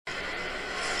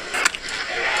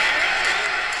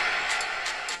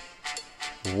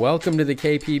Welcome to the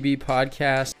KPB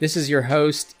podcast. This is your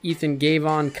host, Ethan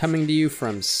Gavon, coming to you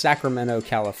from Sacramento,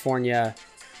 California.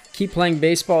 Keep Playing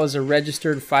Baseball is a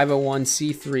registered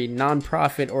 501c3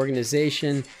 nonprofit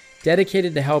organization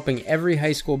dedicated to helping every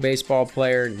high school baseball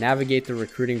player navigate the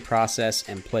recruiting process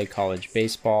and play college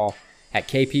baseball. At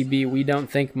KPB, we don't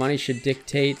think money should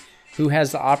dictate who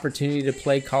has the opportunity to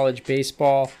play college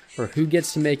baseball or who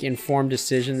gets to make informed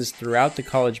decisions throughout the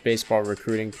college baseball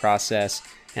recruiting process.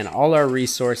 And all our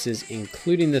resources,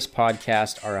 including this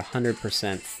podcast, are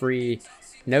 100% free.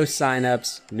 No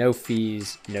signups, no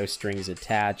fees, no strings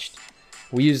attached.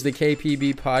 We use the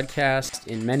KPB podcast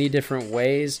in many different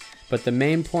ways, but the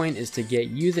main point is to get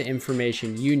you the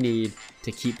information you need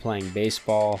to keep playing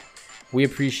baseball. We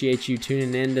appreciate you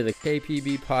tuning in to the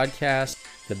KPB podcast,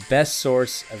 the best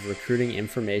source of recruiting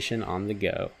information on the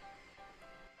go.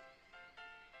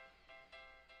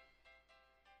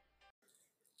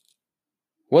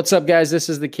 What's up, guys? This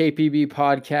is the KPB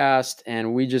podcast,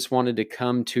 and we just wanted to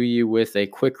come to you with a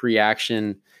quick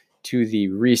reaction to the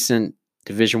recent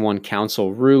Division I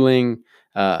Council ruling,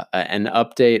 an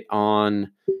update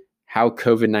on how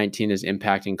COVID-19 is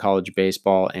impacting college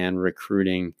baseball and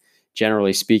recruiting,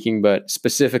 generally speaking, but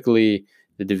specifically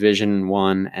the Division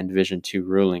I and Division II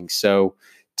rulings. So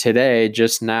today,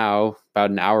 just now,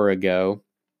 about an hour ago,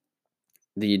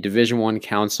 the Division I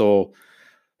Council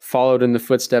followed in the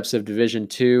footsteps of Division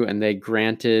II, and they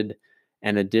granted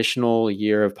an additional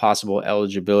year of possible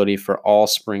eligibility for all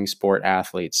spring sport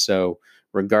athletes. So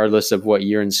regardless of what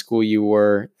year in school you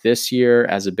were, this year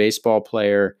as a baseball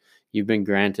player, you've been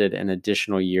granted an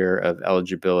additional year of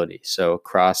eligibility. So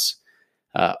across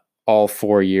all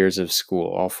 4 years of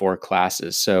school, all 4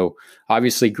 classes. So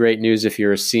obviously great news if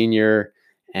you're a senior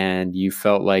and you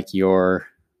felt like your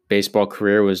baseball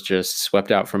career was just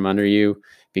swept out from under you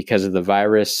because of the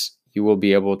virus. You will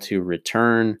be able to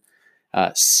return.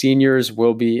 Seniors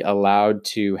will be allowed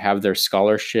to have their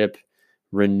scholarship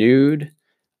renewed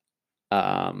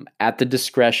at the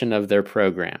discretion of their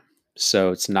program.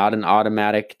 So it's not an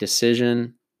automatic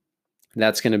decision.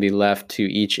 That's going to be left to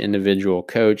each individual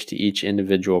coach, to each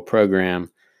individual program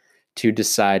to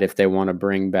decide if they want to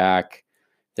bring back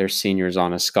their seniors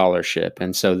on a scholarship.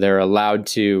 And so they're allowed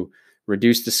to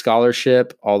reduce the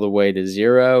scholarship all the way to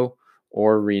 0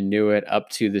 or renew it up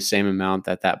to the same amount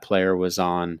that that player was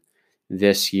on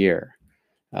this year.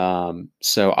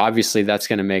 So obviously that's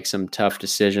going to make some tough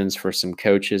decisions for some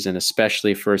coaches, and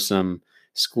especially for some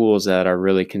schools that are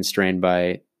really constrained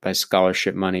by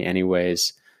scholarship money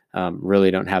anyways, really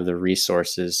don't have the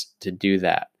resources to do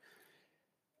that.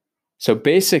 So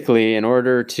basically, in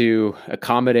order to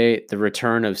accommodate the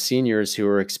return of seniors who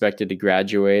were expected to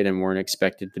graduate and weren't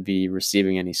expected to be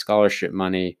receiving any scholarship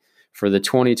money for the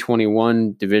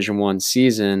 2021 Division I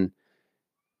season,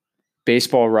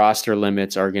 baseball roster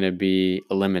limits are going to be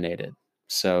eliminated.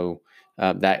 So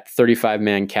that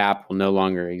 35-man cap will no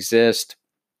longer exist.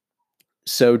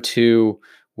 So too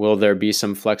will there be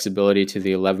some flexibility to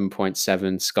the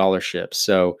 11.7 scholarships.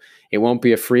 So it won't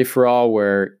be a free-for-all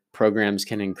where programs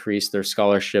can increase their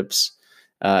scholarships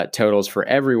totals for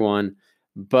everyone,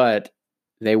 but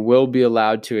they will be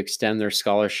allowed to extend their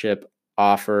scholarship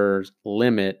offer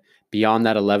limit beyond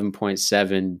that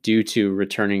 11.7 due to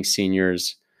returning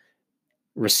seniors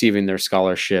receiving their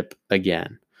scholarship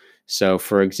again. So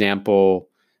for example,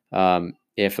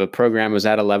 if a program was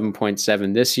at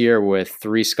 11.7 this year with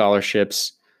 3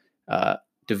 scholarships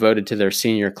devoted to their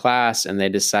senior class, and they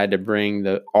decide to bring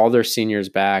all their seniors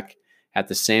back at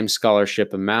the same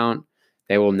scholarship amount,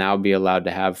 they will now be allowed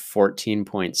to have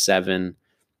 14.7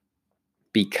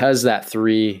 because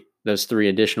those 3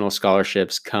 additional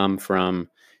scholarships come from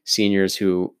seniors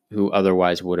who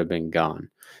otherwise would have been gone.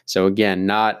 So again,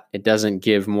 it doesn't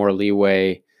give more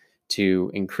leeway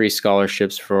to increase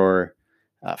scholarships for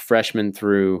freshmen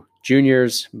through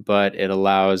juniors, but it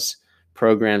allows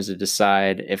programs to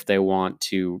decide if they want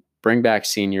to bring back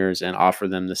seniors and offer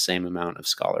them the same amount of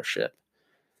scholarship.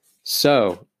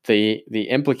 So the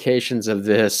implications of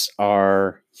this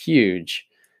are huge,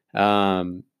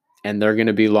 and they're going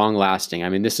to be long lasting. I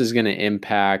mean, this is going to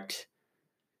impact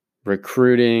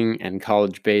recruiting and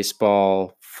college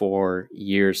baseball for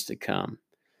years to come.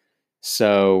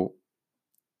 So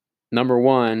number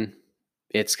one,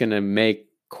 it's going to make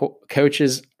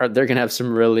coaches they're going to have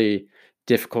some really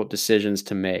difficult decisions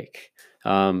to make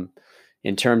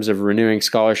in terms of renewing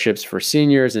scholarships for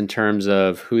seniors, in terms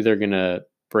of who they're going to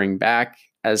bring back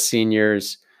as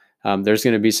seniors. There's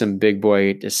going to be some big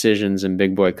boy decisions and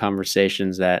big boy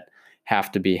conversations that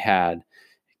have to be had,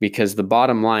 because the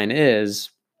bottom line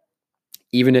is,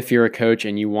 even if you're a coach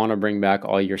and you want to bring back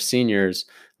all your seniors,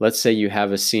 let's say you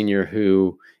have a senior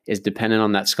who is dependent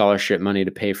on that scholarship money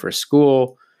to pay for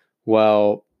school.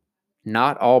 Well,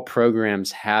 not all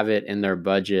programs have it in their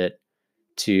budget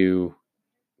to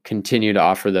continue to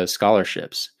offer those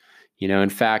scholarships. In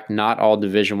fact, not all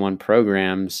Division I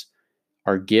programs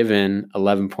are given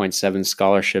 11.7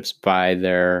 scholarships by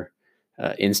their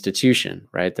institution,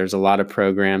 right? There's a lot of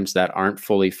programs that aren't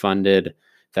fully funded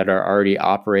that are already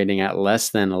operating at less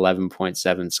than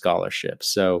 11.7 scholarships.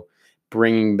 So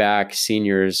bringing back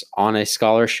seniors on a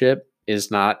scholarship is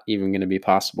not even going to be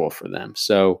possible for them.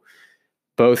 So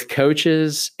both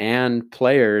coaches and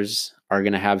players are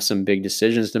going to have some big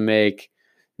decisions to make.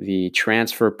 The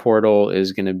transfer portal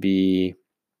is going to be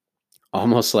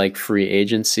almost like free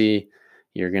agency.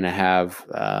 You're going to have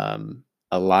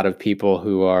a lot of people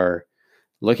who are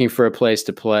looking for a place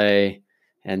to play.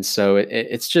 And so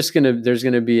it's just there's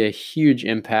going to be a huge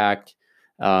impact,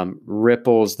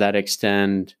 ripples that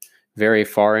extend very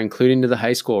far, including to the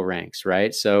high school ranks,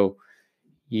 right? So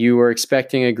you were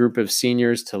expecting a group of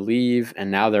seniors to leave,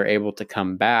 and now they're able to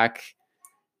come back,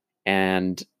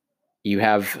 and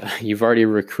you've already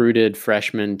recruited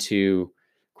freshmen to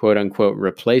quote unquote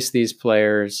replace these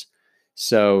players.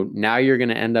 So now you're going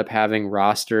to end up having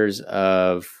rosters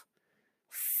of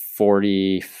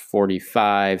 40,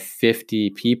 45, 50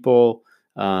 people.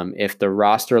 If the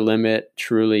roster limit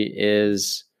truly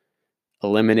is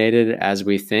eliminated as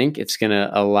we think, it's going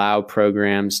to allow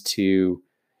programs to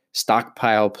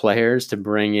stockpile players to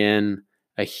bring in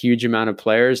a huge amount of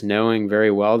players, knowing very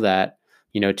well that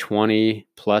 20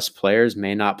 plus players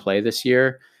may not play this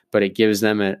year, but it gives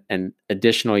them an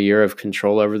additional year of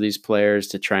control over these players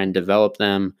to try and develop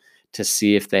them, to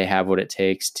see if they have what it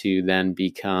takes to then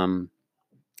become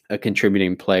a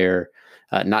contributing player,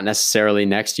 not necessarily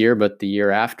next year, but the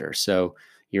year after. So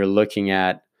you're looking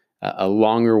at a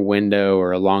longer window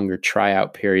or a longer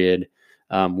tryout period,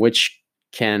 which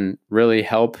can really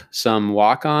help some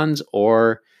walk-ons,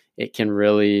 or it can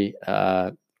really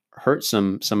hurt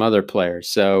some other players.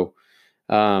 So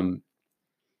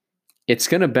it's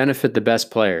going to benefit the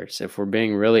best players, if we're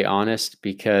being really honest,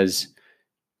 because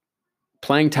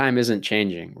playing time isn't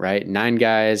changing, right? 9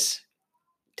 guys,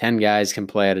 10 guys can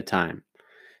play at a time.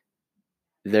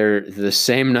 The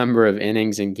same number of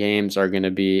innings and games are going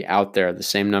to be out there. The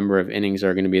same number of innings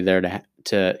are going to be there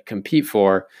to compete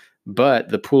for, but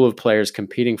the pool of players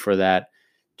competing for that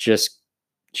just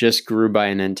grew by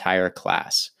an entire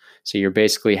class. So you're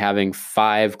basically having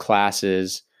 5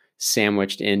 classes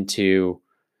sandwiched into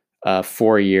a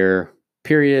 4-year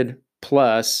period,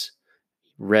 plus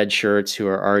red shirts who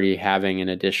are already having an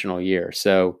additional year.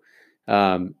 So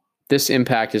this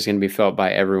impact is going to be felt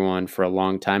by everyone for a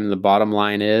long time. And the bottom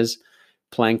line is,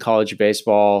 playing college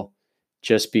baseball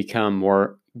just became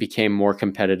more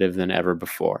competitive than ever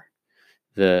before.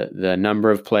 The number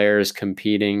of players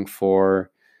competing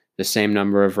for the same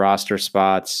number of roster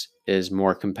spots is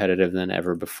more competitive than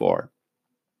ever before.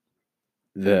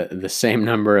 The same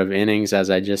number of innings, as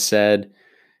I just said,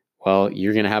 well,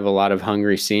 you're going to have a lot of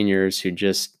hungry seniors who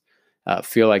just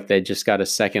feel like they just got a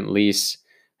second lease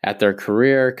at their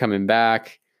career, coming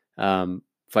back,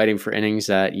 fighting for innings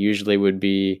that usually would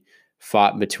be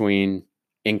fought between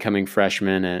incoming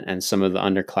freshmen and some of the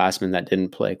underclassmen that didn't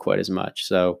play quite as much.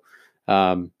 So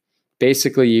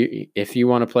basically, if you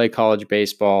want to play college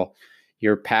baseball,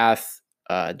 your path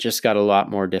just got a lot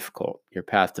more difficult, your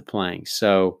path to playing.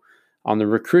 So on the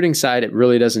recruiting side, it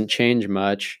really doesn't change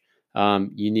much.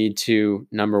 You need to,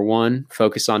 number one,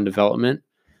 focus on development,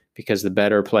 because the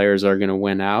better players are going to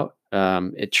win out.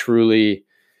 It truly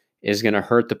is going to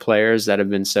hurt the players that have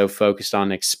been so focused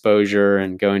on exposure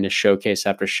and going to showcase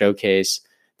after showcase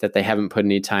that they haven't put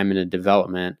any time into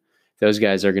development. Those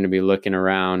guys are going to be looking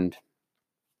around,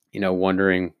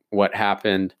 wondering what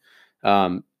happened.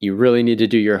 You really need to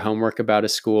do your homework about a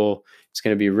school. It's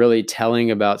going to be really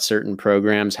telling about certain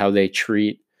programs, how they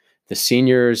treat the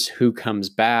seniors, who comes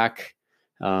back,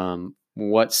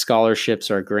 what scholarships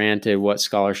are granted, what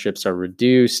scholarships are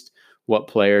reduced, what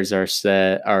players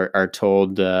are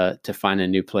told to find a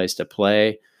new place to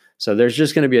play. So there's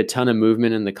just going to be a ton of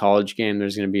movement in the college game.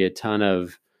 There's going to be a ton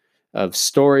of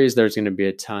stories. There's going to be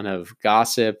a ton of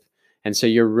gossip. And so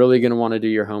you're really going to want to do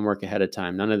your homework ahead of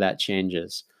time. None of that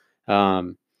changes.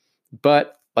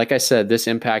 But like I said, this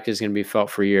impact is going to be felt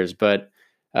for years. But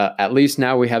at least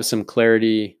now we have some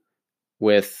clarity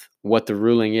with what the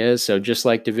ruling is. So just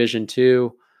like Division II,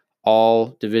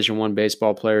 all Division I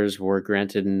baseball players were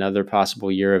granted another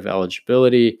possible year of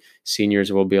eligibility.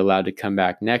 Seniors will be allowed to come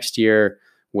back next year,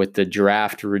 with the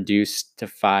draft reduced to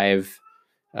five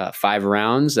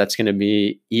rounds. That's going to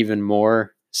be even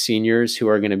more seniors who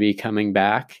are going to be coming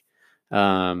back.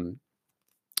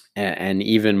 and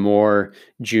even more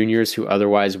juniors who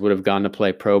otherwise would have gone to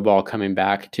play pro ball coming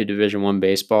back to Division I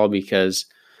baseball because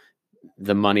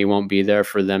the money won't be there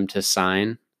for them to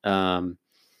sign.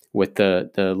 With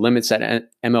the limits that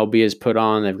MLB has put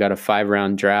on, they've got a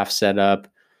 5-round draft set up,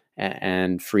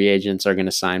 and free agents are going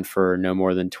to sign for no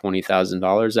more than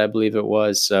 $20,000, I believe it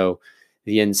was. So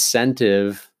the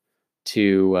incentive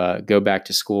to go back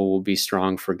to school will be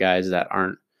strong for guys that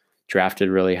aren't drafted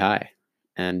really high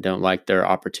and don't like their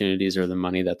opportunities or the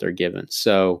money that they're given.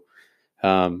 So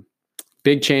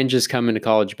big changes coming to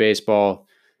college baseball.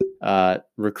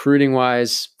 Recruiting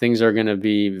wise, things are going to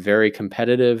be very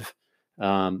competitive,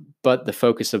 but the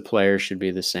focus of players should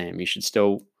be the same. You should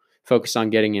still focus on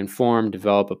getting informed,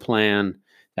 develop a plan.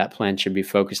 That plan should be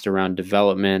focused around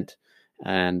development,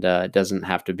 and it doesn't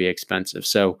have to be expensive.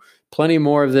 So plenty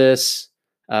more of this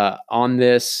on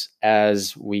this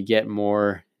as we get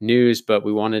more news, but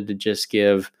we wanted to just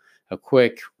give a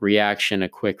quick reaction, a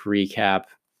quick recap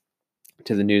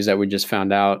to the news that we just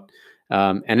found out.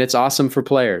 And it's awesome for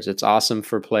players. It's awesome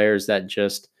for players that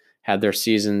just had their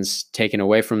seasons taken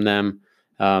away from them.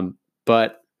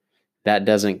 But that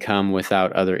doesn't come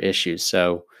without other issues.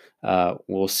 So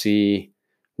we'll see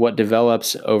what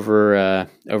develops over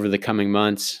the coming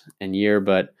months and year,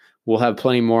 but we'll have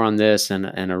plenty more on this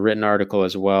and a written article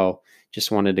as well. Just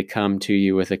wanted to come to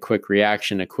you with a quick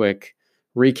reaction, a quick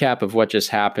recap of what just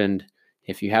happened.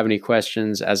 If you have any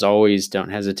questions, as always, don't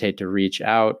hesitate to reach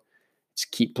out. It's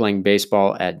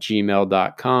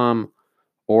keepplayngbaseball@gmail.com,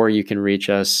 or you can reach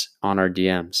us on our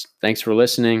DMs. Thanks for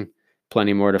listening.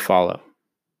 Plenty more to follow.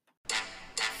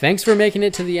 Thanks for making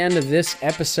it to the end of this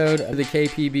episode of the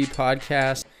KPB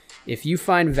podcast. If you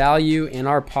find value in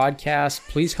our podcast,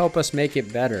 please help us make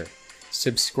it better.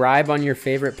 Subscribe on your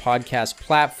favorite podcast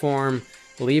platform.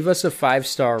 Leave us a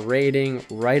 5-star rating,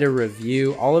 write a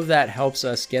review. All of that helps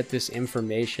us get this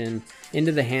information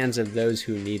into the hands of those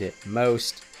who need it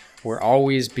most. We're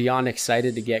always beyond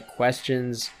excited to get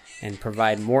questions and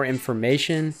provide more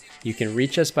information. You can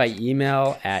reach us by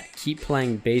email at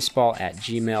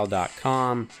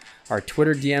keepplayngbaseball@gmail.com. Our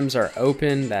Twitter DMs are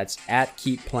open. That's at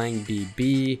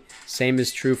keepplayingbb. Same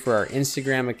is true for our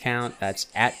Instagram account. That's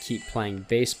at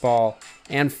keepplayingbaseball,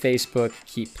 and Facebook,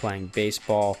 Keep Playing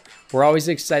Baseball. We're always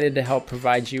excited to help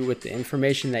provide you with the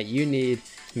information that you need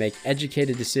to make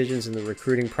educated decisions in the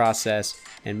recruiting process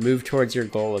and move towards your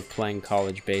goal of playing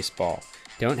college baseball.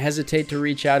 Don't hesitate to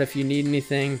reach out if you need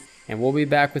anything, and we'll be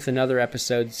back with another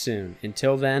episode soon.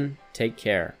 Until then, take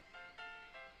care.